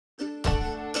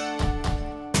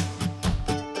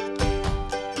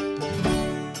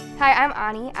Hi, I'm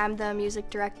Anni. I'm the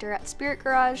music director at Spirit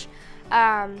Garage.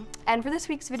 And for this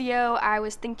week's video, I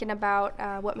was thinking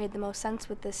about what made the most sense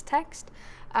with this text.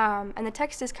 And the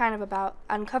text is kind of about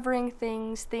uncovering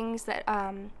things that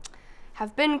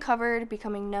have been covered,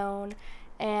 becoming known.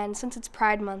 And since it's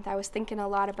Pride Month, I was thinking a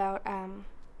lot about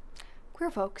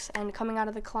queer folks and coming out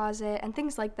of the closet and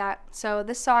things like that. So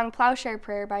this song, Plowshare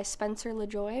Prayer by Spencer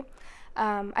LaJoy,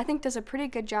 I think does a pretty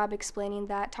good job explaining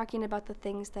that, talking about the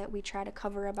things that we try to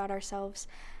cover about ourselves.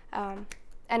 And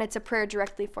it's a prayer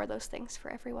directly for those things for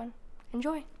everyone.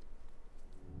 Enjoy.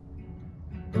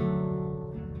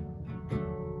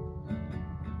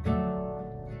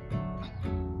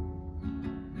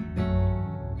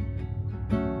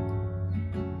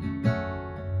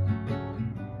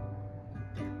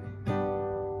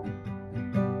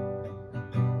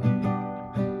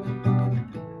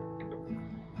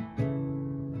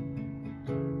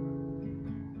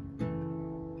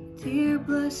 Dear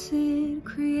blessed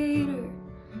Creator,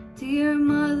 dear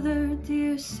Mother,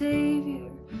 dear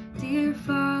Savior, dear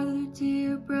Father,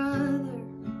 dear Brother,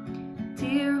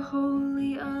 dear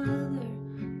Holy Other,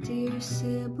 dear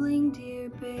sibling, dear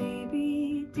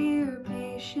baby, dear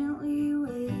patiently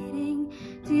waiting,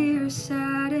 dear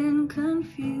sad and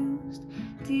confused,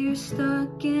 dear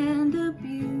stuck and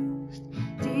abused,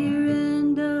 dear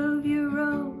end of your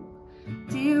rope,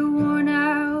 dear worn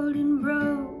out and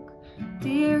broke,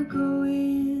 dear go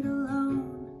it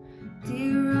alone,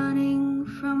 dear running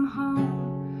from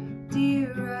home,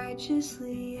 dear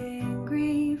righteously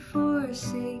angry,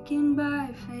 forsaken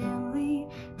by family,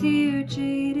 dear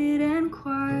jaded and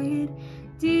quiet,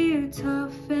 dear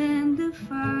tough and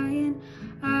defiant,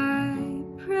 I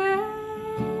pray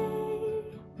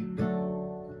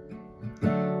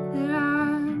that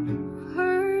I'm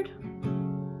heard,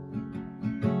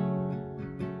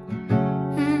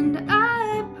 and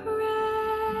I pray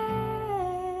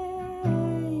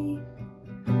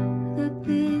that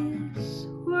this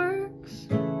works.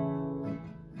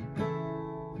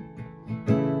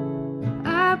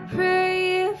 I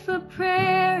pray if a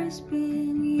prayer has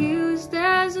been used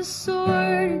as a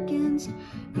sword against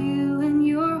you and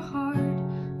your heart,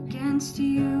 against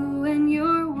you and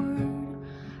your word,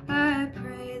 I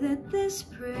pray that this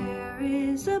prayer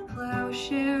is a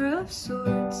plowshare of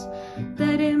sorts,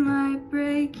 that it might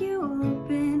break you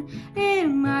open, it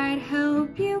might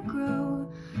help you grow.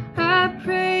 I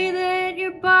pray that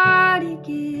your body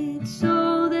gets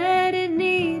all that it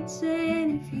needs,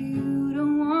 and if you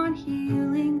don't want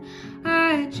healing,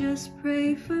 I just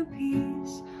pray for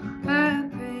peace. I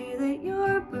pray that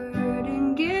your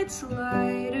burden gets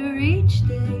lighter each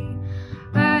day.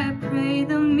 I pray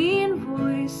the mean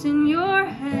voice in your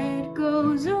head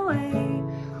goes away.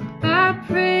 I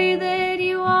pray that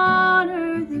you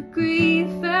honor the grief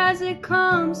as it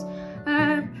comes.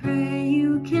 I pray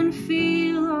you can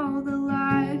feel all the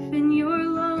life in your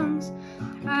lungs.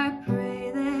 I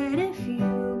pray that if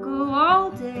you go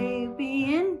all day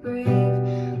being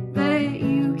brave, that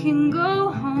you can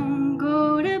go home,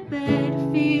 go to bed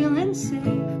feeling safe.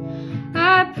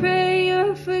 I pray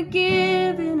you're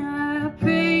forgiven, I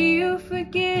pray you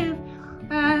forgive,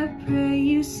 I pray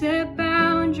you set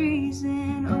boundaries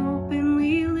and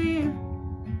openly live.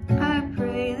 I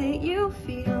pray that you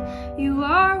feel you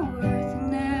are worthy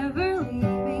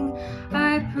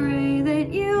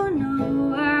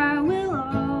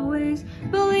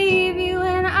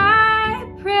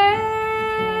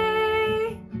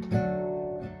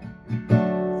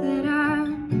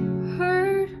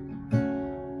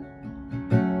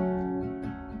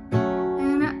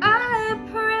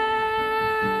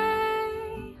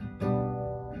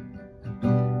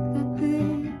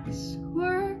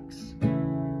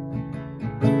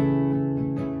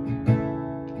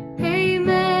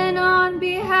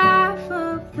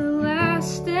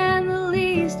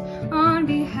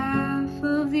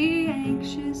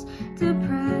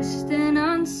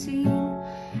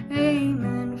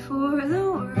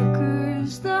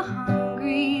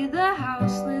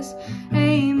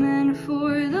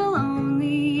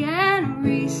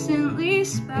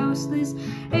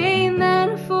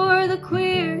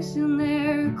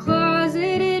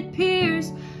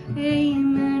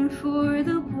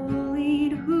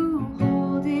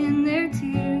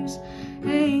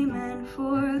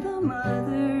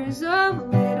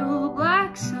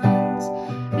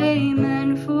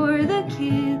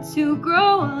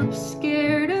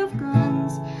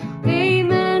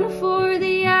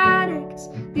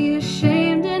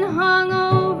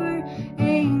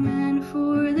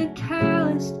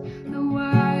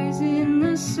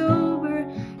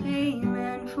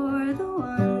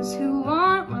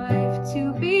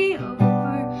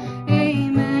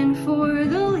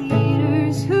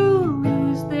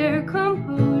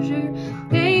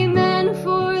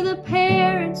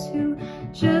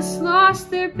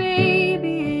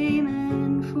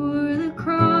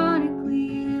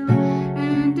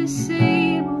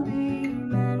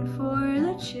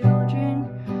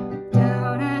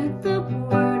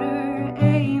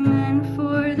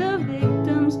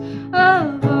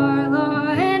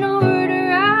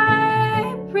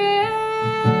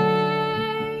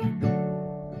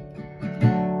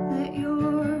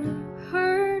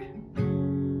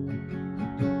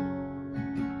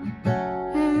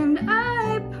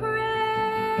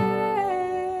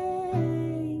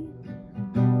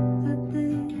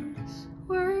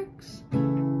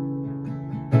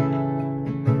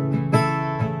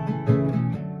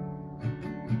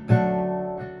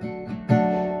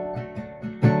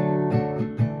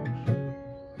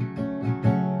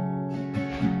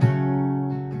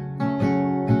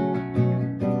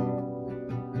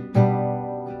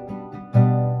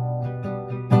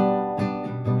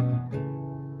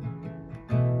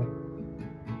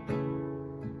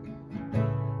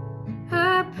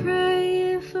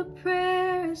if a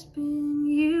prayer has been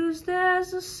used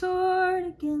as a sword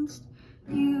against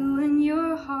you and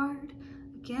your heart,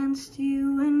 against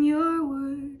you and your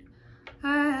word.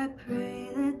 I pray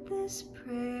that this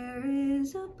prayer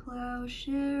is a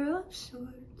plowshare